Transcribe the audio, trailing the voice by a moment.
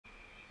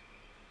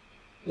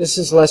This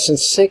is lesson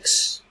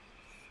 6.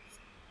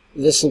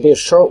 This will be a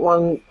short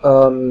one.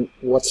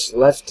 What's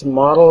left to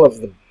model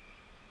of the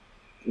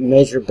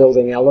major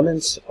building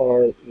elements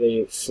are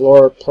the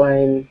floor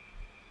plane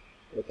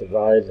that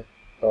divide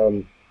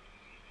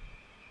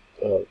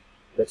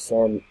that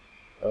form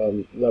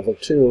level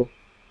 2,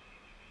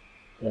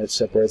 and it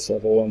separates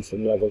level 1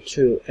 from level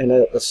 2, and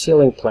a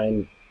ceiling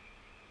plane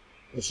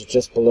which is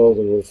just below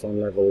the roof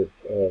on level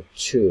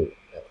 2.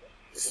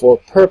 For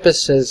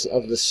purposes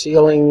of the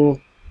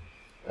ceiling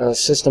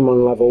system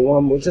on level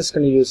 1, we're just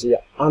going to use the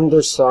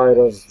underside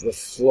of the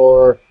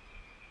floor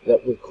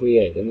that we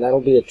create, and that'll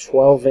be a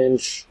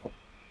 12-inch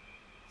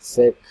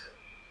thick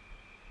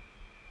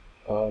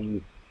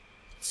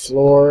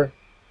floor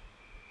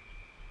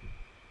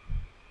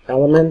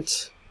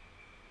element.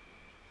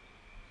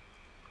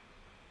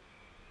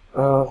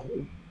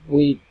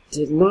 We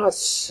did not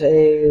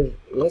save.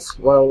 Let's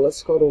go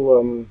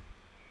to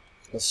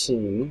a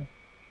scene.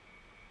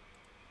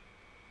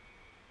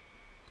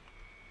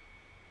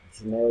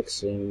 Generic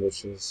scene,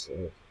 which is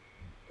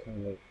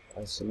kind of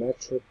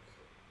isometric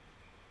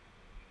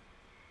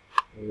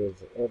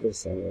with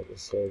everything that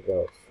was saved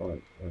out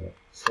front.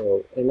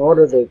 So in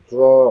order to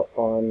draw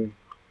on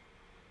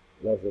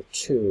level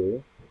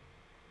 2,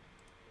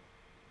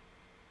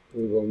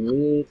 we will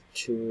need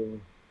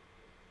to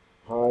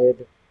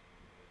hide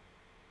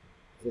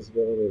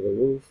visibility of the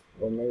roof,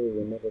 or maybe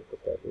we'll never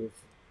put that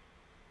roof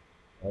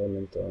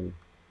element on.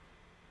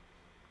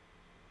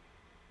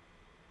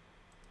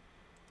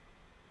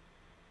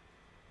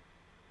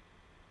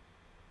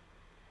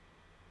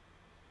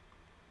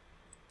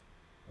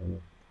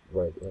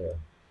 Right there.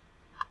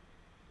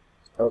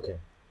 Okay.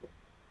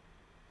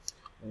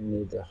 We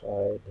need to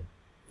hide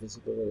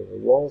visibility of the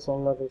walls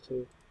on level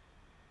 2.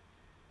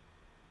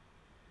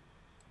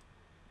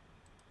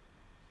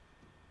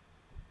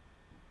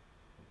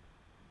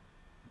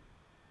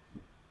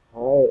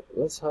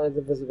 Let's hide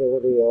the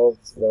visibility of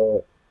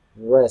the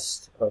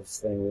rest of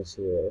things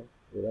here.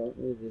 We don't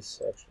need these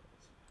sections.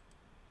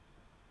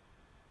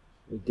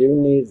 We do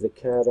need the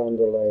CAD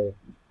underlay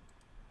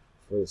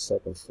for the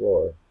second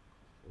floor.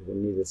 We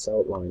need its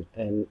outline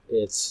and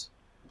its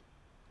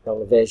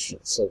elevation.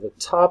 So the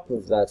top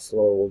of that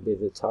floor will be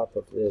the top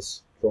of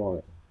this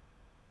drawing.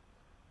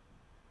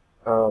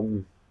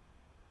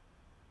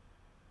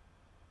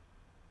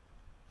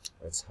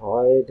 Let's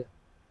hide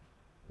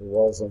the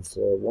walls on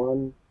floor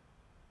 1.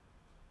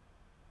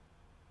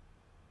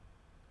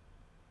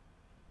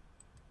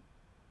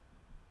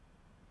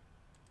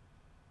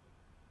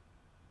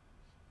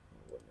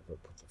 We'll never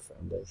put the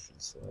foundation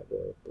slab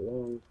where it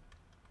belonged.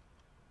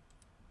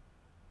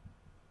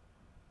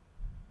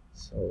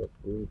 Solid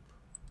group.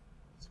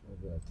 Let's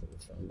move that to the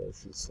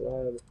foundation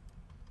slab.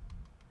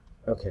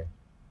 Okay.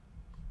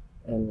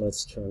 And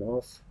let's turn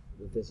off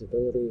the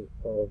visibility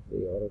of the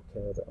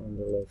AutoCAD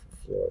underlay for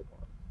floor 1.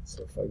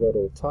 So if I go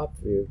to a top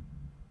view,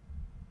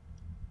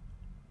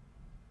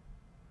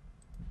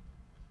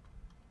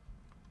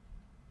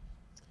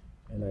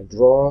 and I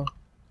draw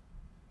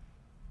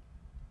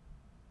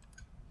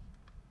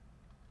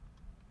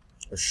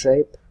a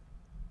shape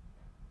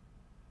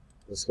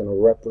that's going to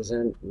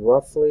represent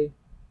roughly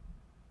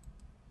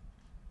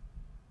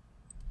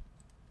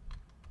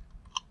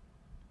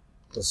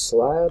the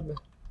slab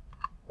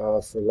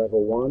for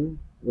level 1.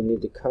 We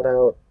need to cut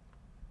out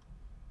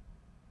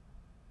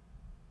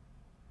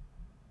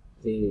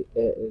the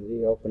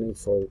opening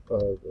for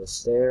the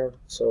stair.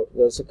 So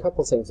there's a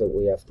couple things that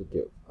we have to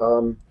do.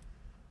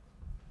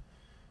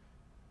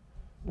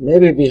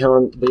 Maybe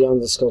beyond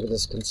the scope of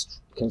this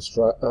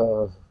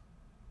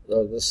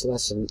this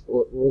lesson,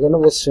 we're going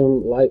to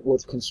assume light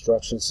wood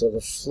construction. So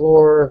the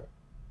floor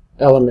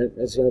element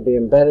is going to be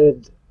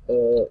embedded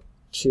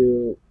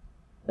to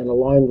and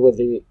aligned with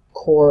the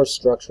core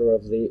structure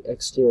of the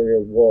exterior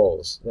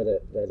walls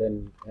that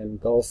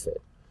engulf it.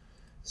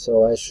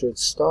 So I should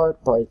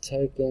start by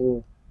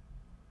taking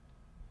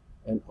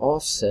and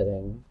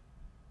offsetting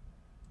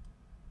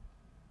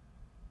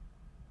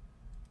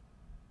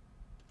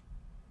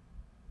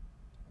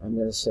I'm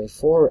going to say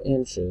 4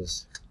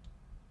 inches,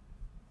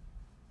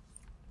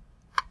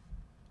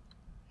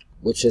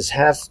 which is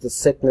half the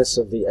thickness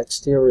of the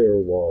exterior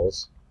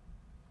walls,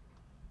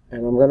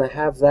 and I'm going to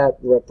have that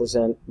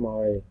represent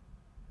my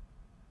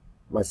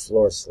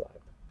floor slab.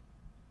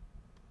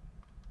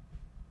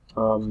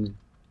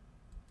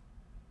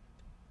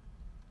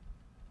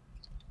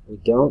 We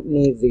don't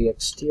need the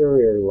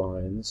exterior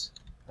lines.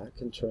 I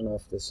can turn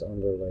off this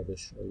underlay to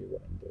show you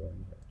what I'm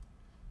doing here.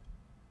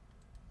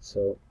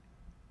 So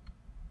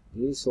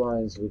these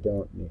lines we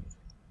don't need.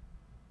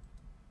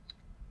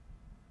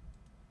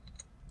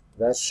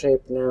 That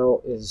shape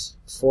now is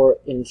 4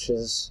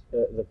 inches.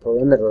 The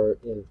perimeter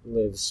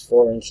lives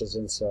 4 inches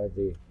inside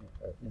the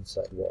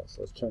inside wall.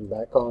 So let's turn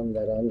back on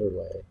that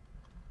underlay.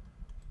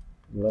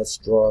 And let's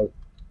draw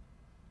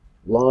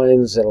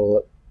lines that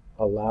will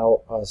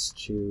allow us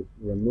to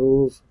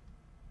remove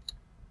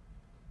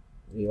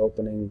the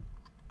opening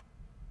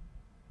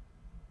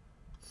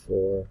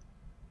for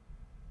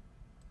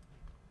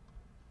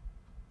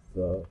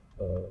the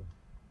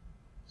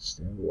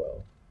stand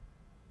well.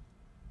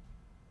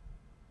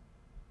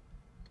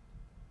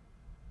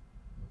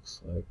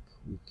 Looks like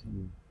we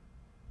can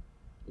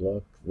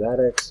lock that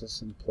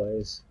axis in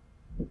place,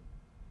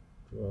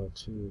 draw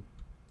to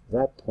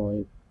that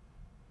point,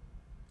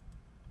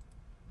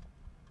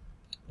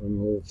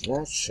 remove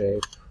that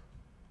shape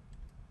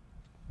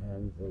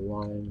and the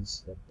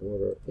lines that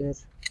border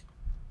it.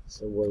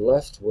 So we're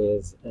left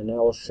with an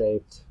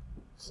L-shaped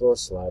floor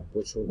slab,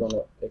 which we're going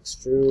to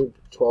extrude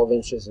 12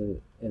 inches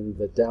in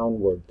the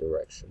downward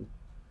direction.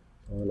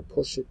 I'm going to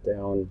push it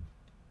down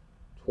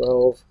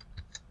 12.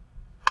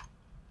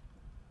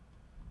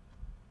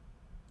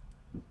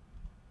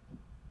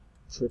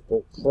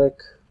 Triple click,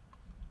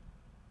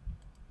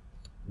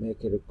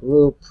 make it a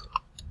group.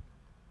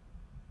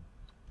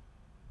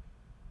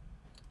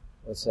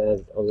 Let's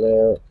add a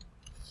layer,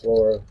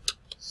 floor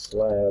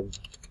slab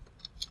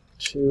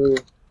 2.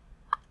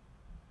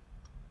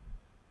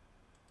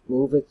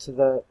 Move it to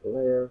that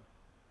layer.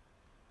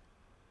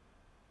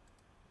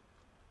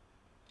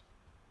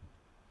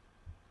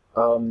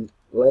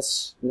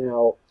 Let's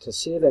now, to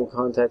see it in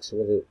context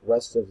with the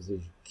rest of the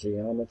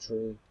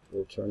geometry,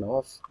 we'll turn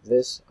off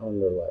this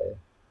underlay.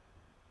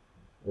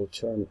 We'll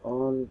turn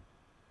on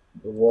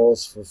the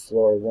walls for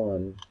floor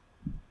 1.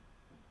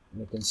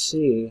 You can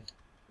see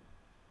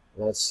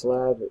that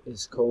slab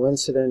is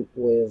coincident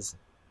with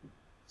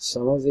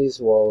some of these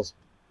walls.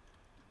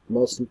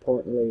 Most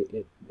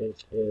importantly,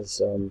 it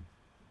is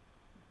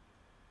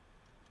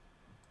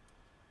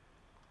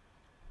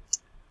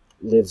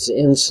lives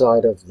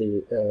inside of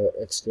the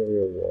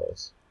exterior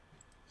walls.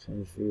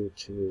 Change view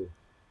to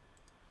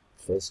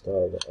face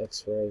style the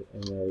X-ray,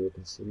 and there you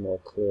can see more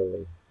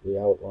clearly the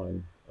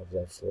outline of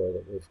that floor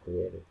that we've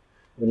created.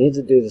 We need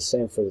to do the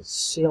same for the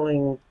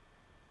ceiling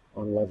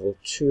on level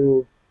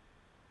 2.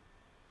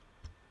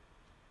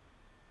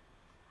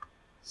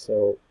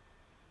 So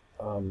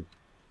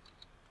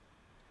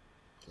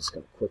just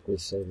going to quickly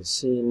save the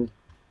scene.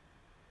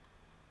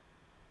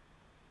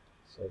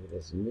 Save it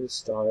as a new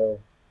style.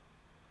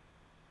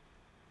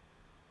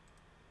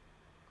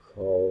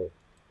 Call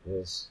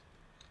this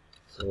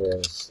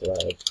floor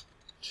slab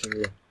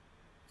 2.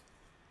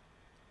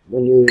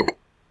 When you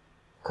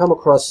come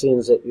across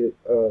scenes that you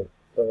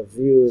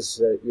views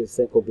that you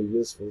think will be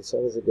useful, it's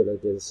always a good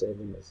idea to save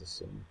them as a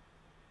scene.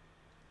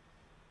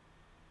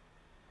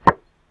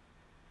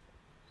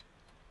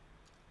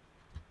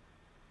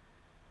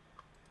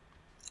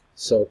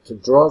 So to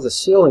draw the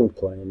ceiling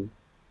plane,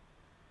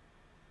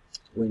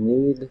 we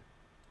need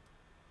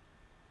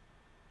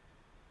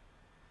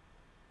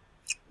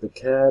the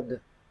CAD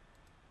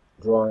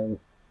drawing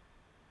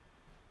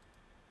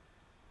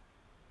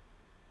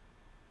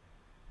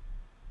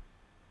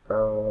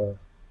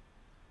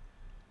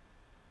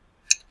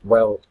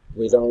well,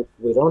 we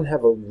don't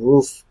have a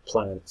roof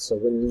plan, so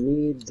we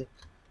need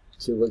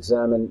to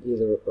examine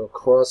either a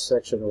cross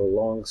section or a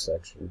long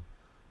section.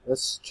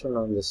 Let's turn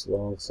on this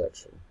long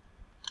section.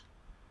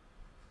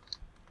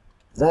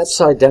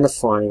 That's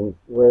identifying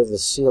where the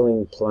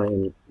ceiling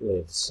plane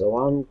lives. So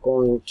I'm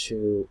going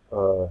to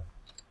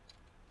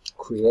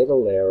create a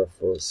layer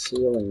for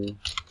ceiling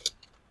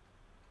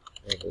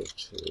level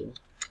 2.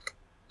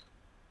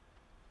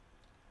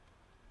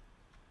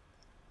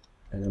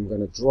 And I'm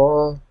going to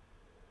draw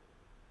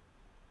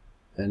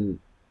a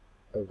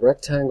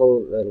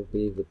rectangle that'll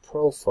be the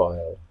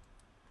profile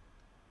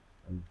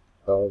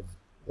of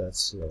that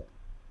ceiling.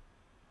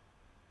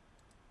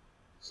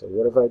 So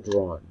what have I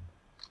drawn?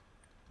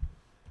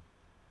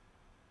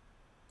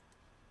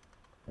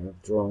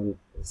 I've drawn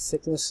the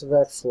thickness of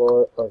that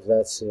floor, of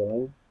that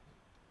ceiling.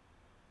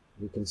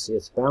 You can see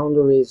its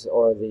boundaries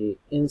are the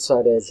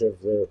inside edge of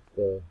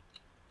the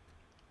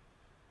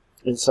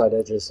inside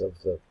edges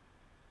of the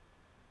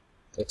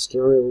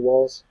exterior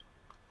walls.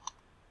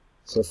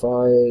 So if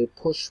I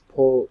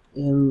push-pull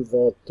in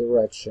that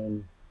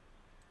direction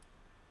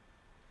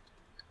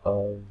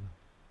of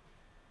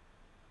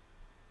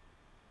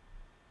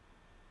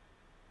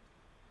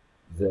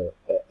the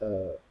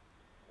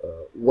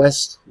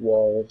west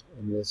wall,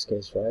 in this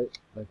case, right,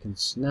 I can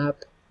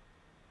snap,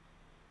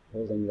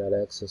 holding that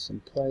axis in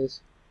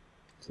place,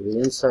 to the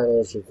inside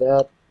edge of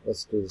that.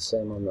 Let's do the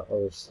same on the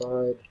other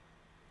side.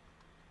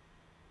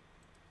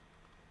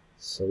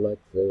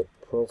 Select the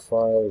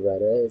profile of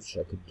that edge.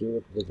 I could do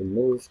it with the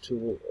move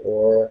tool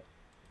or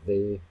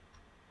the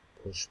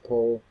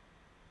push-pull.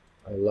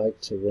 I like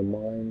to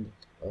remind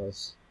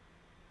us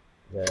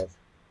that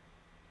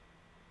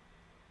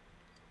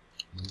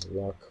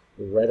lock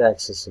the red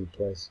axis in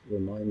place.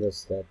 Remind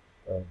us that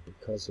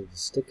because of the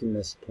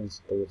stickiness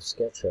principle of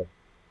SketchUp,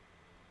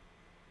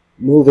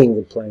 moving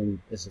the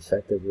plane is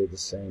effectively the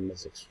same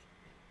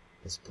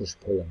as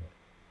push-pulling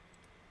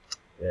it.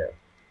 There.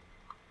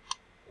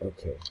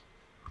 Okay.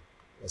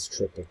 Let's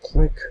triple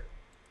click.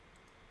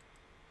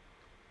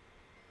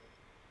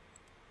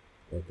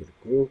 Make it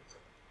a group.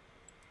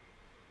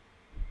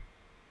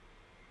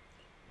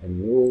 And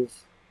move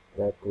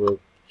that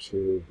group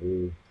to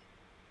the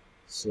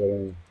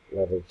ceiling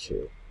level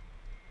 2.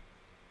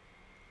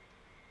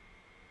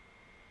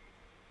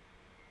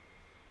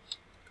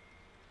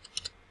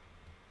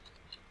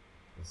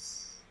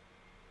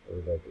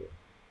 did I do?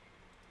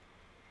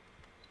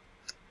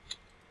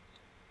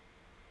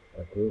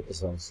 A group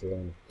is on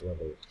ceiling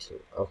level 2.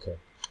 Okay.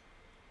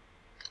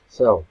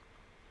 So,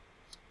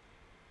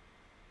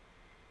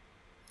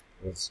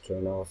 let's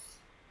turn off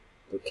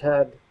the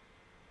CAD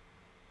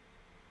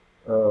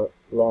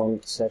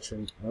long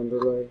section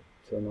underlay.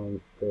 Turn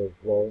on the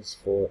walls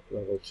for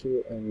level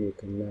 2, and you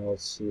can now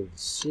see the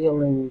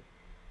ceiling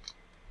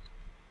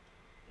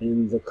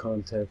in the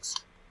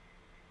context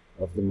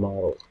of the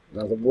model.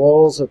 Now the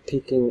walls are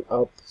peeking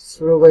up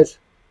through it.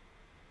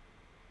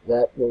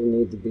 That will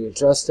need to be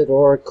adjusted,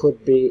 or it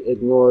could be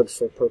ignored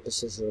for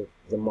purposes of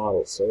the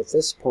model. So at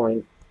this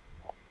point,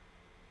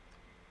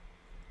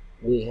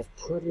 we have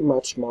pretty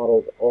much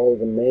modeled all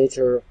the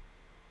major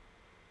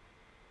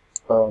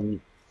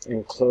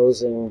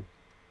enclosing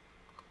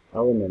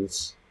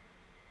elements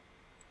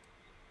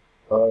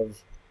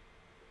of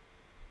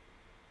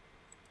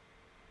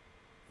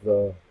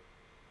the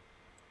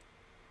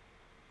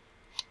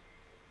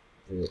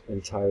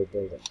entire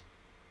building.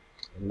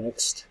 The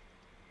next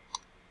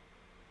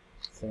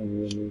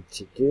thing we need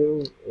to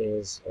do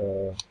is,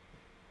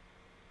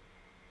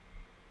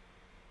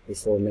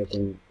 before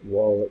making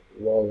wall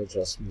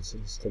adjustments,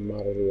 is to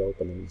model the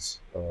openings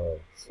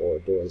for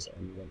doors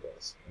and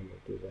windows, and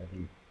we'll do that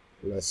in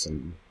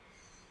lesson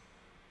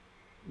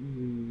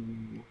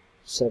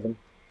 7.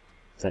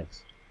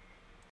 Thanks.